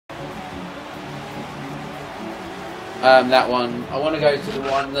That one. I want to go to the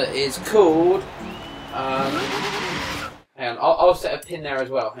one that is called. Hang on, I'll set a pin there as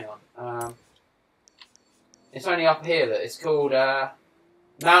well. Hang on. It's only up here that it's called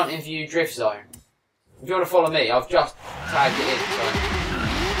Mountain View Drift Zone. If you want to follow me, I've just tagged it in. So.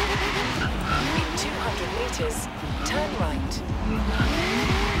 In 200 meters, turn right.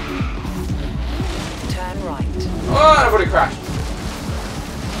 Turn right. Oh, I've already crashed.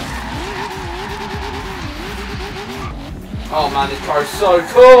 Oh man, this car is so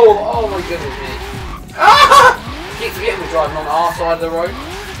cool! Oh my goodness me. Ah! I keep forgetting we're driving on our side of the road.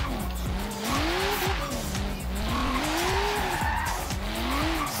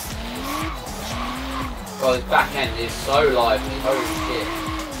 God, this back end is so lively. Holy shit.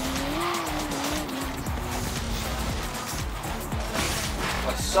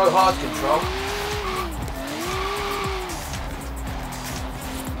 It's so hard to control.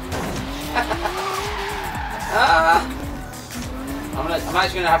 I'm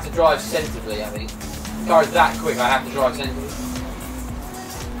actually going to have to drive sensibly, I think. The car is that quick, I have to drive sensibly.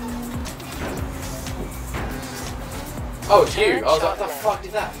 Oh, it's you! I was like, what the fuck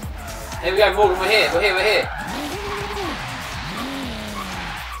is that? Here we go, Morgan, we're here, we're here.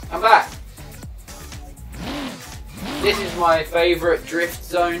 I'm back. This is my favourite drift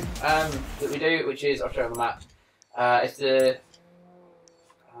zone that we do, which is, I'll show you on the map. It's the,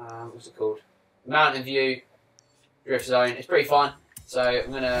 what's it called? Mountain View Drift Zone. It's pretty fun. So I'm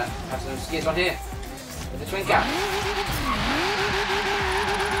going to have some skids on here with the TWINCAM.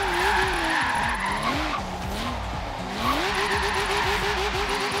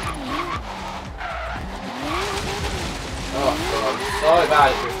 Oh god, so bad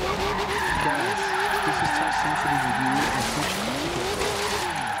at drifting. Guys, this is touch sensitive review and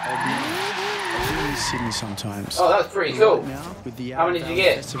I'll be in Sydney sometimes. Oh, that's pretty cool. Right now, with the How many did you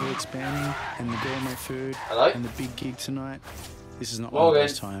get? Festival expanding and the gourmet food. Hello? And the big gig tonight. This is not Morgan. one of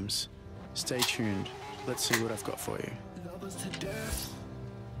those times. Stay tuned. Let's see what I've got for you.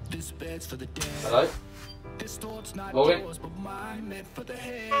 Hello? Morgan?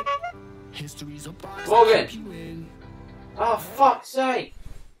 Morgan! Oh, fuck's sake!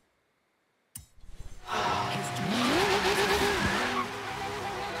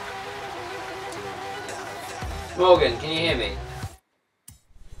 Morgan, can you hear me?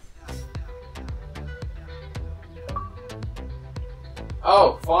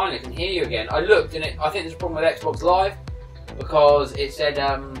 Oh, fine, I can hear you again. I looked and I think there's a problem with Xbox Live because it said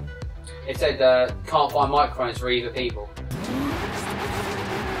can't find microphones for either people.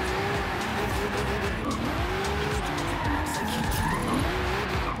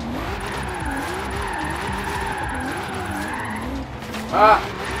 Ah!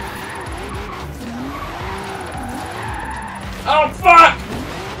 Oh fuck!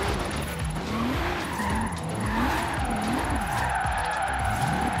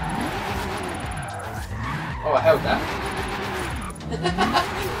 Oh, I held that.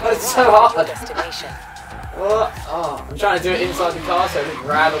 That's so hard. Destination. What? Oh, I'm trying to do it inside the car so it doesn't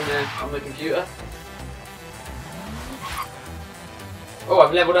rad on the computer. Oh,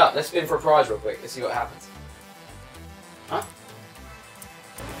 I've leveled up. Let's spin for a prize real quick. Let's see what happens. Huh?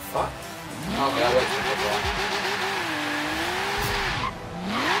 Fuck? Okay, I'll wait for it.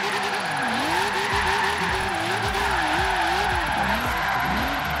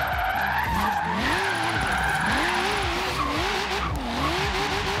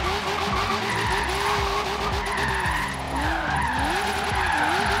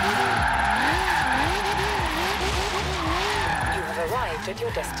 At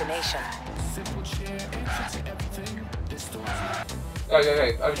your destination. Go, go,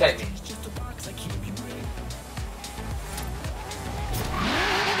 go. Overtake me.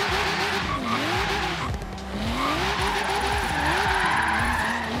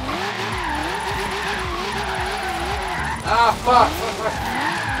 Ah, fuck, fuck, fuck.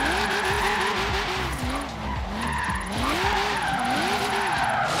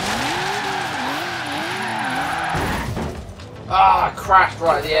 Ah, I crashed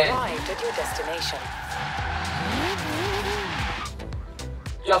right at the end. Arrived at your destination.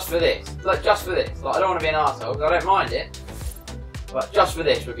 Just for this. Like, just for this. Like, I don't want to be an arsehole, because I don't mind it. But just for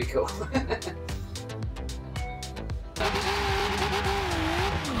this would be cool. Oh,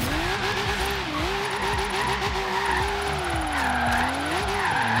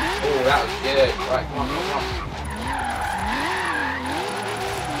 that was good. Right, come on, come on.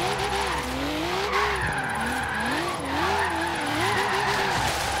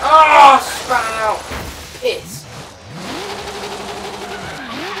 Oh, span out! Piss!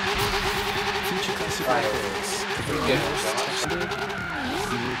 Future classic Right. records. Pretty good.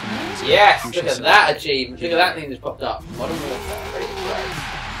 Yes, And look she at said, that achievement. Look at that thing that's popped up. Modern Warfare, ready to play.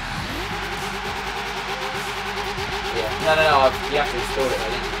 Yeah, no, you have to install it, I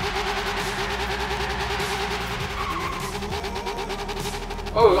think.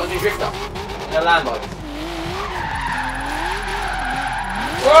 Oh, we've got a new drifter. In a land bike.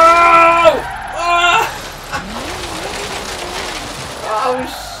 Whoa! Oh! Oh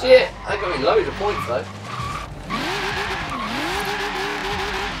shit! That got me loads of points though.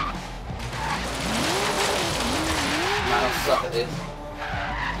 Man, I suck at this.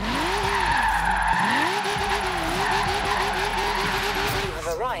 You have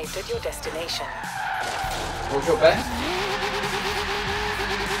arrived at your destination. What's your best?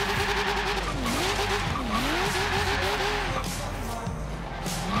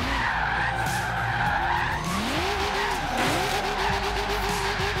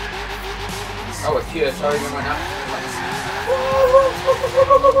 Oh, it's pure sorry right now.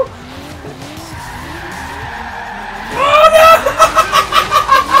 Oh no!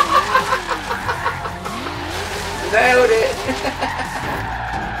 Nailed it!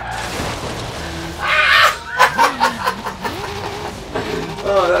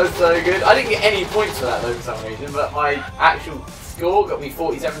 Oh, that was so good. I didn't get any points for that though for some reason, but my actual score got me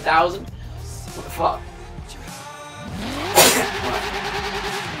 47,000. What the fuck?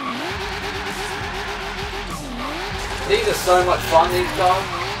 These are so much fun, these cars.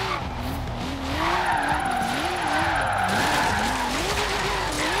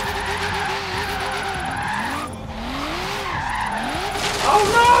 Oh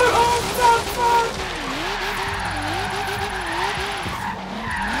no! Oh fuck, fuck!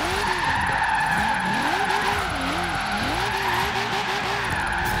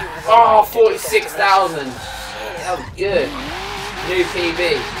 Oh, 46,000! That was good. New PB.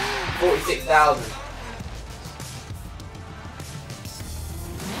 46,000.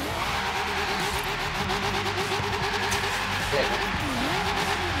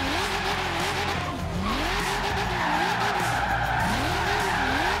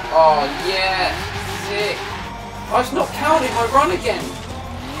 Oh yeah, sick. Oh, it's not counting my run again.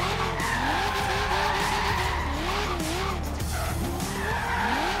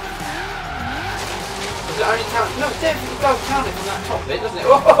 Does it only count? No, it definitely does count it from that top bit, doesn't it?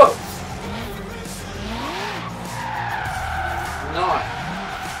 Whoa! Nice.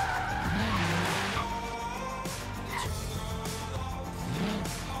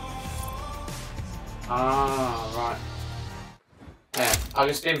 Ah, right. Yeah, I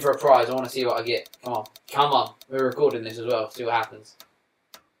can spin for a prize. I want to see what I get. Come on. Come on. We're recording this as well. See what happens.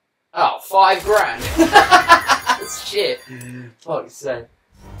 Oh, $5 grand. Shit. Fuck's sake.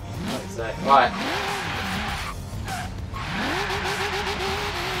 Fuck's sake. Right.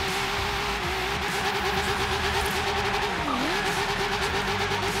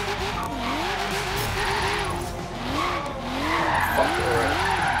 Fuck it already.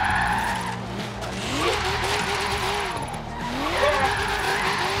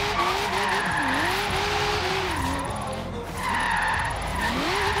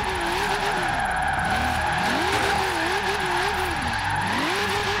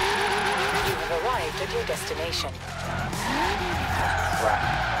 At your destination. Crap.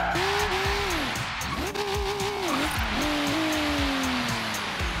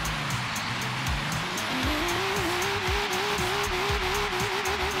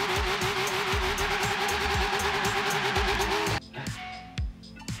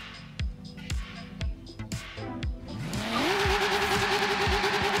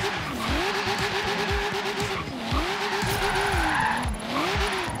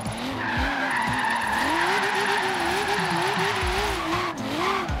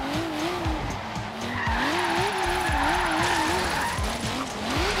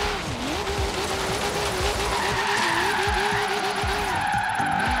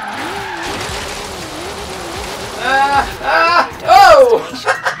 Oh!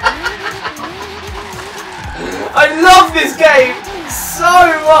 I love this game so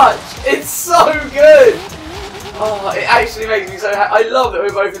much. It's so good. Oh, it actually makes me so happy. I love that we're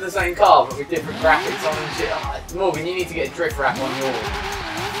both in the same car, but with different graphics on and shit. Oh, Morgan, you need to get a drift wrap on yours.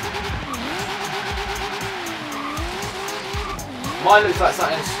 Mine looks like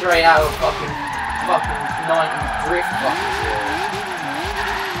something straight out of fucking 90s drift fucking series.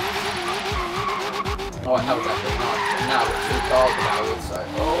 Oh, I held that thing nice. But now we're too dark about it, so.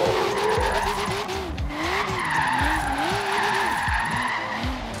 Oh.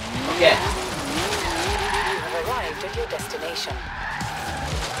 Okay. You have arrived at your destination.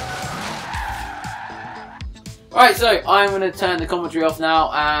 Alright, so I'm going to turn the commentary off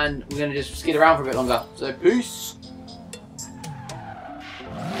now and we're going to just skid around for a bit longer. So, peace!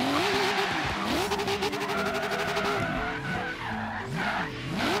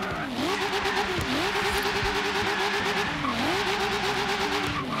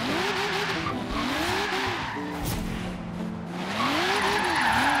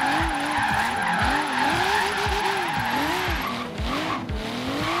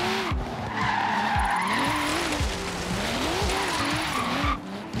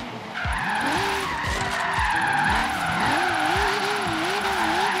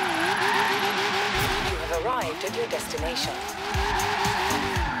 your destination.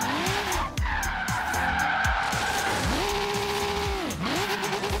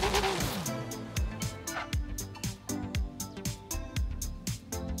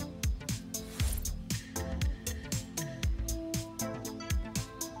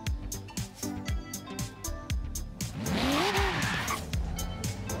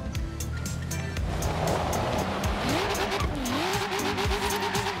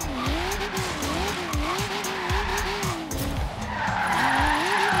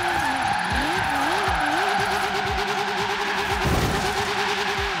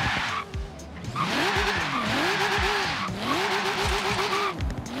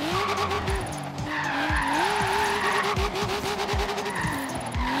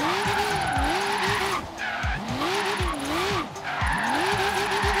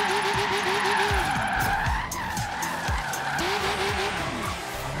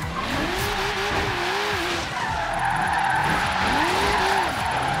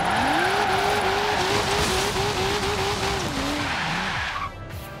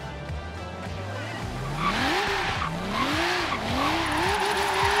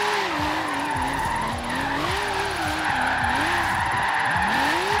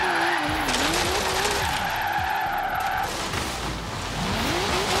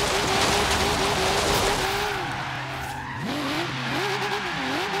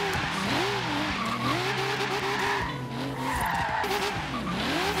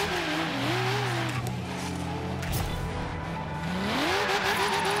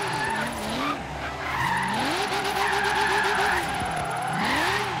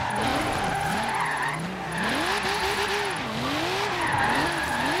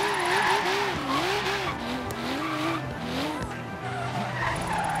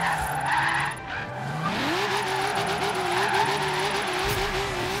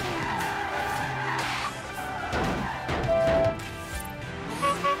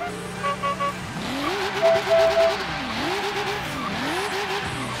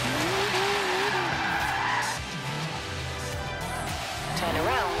 Turn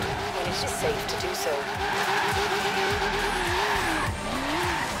around when it is safe to do so.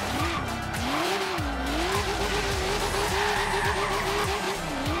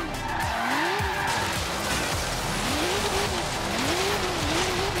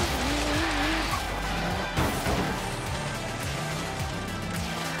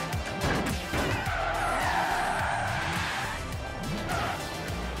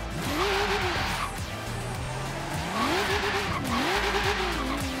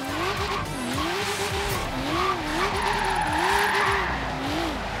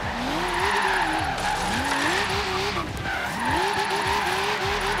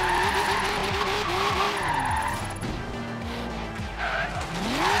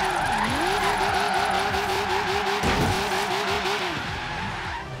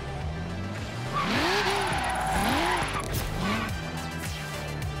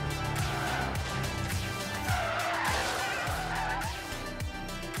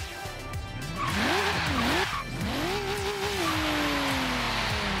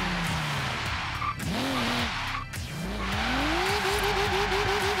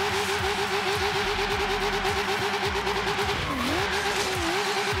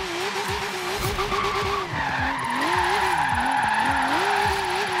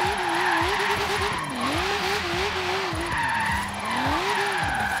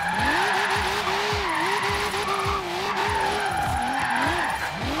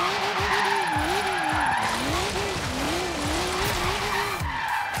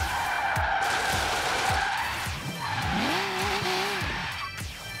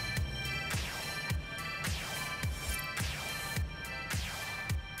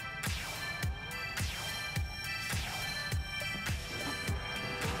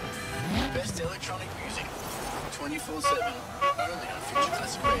 Best electronic music, 24/7, only on Future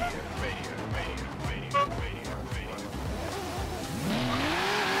Classic Radio.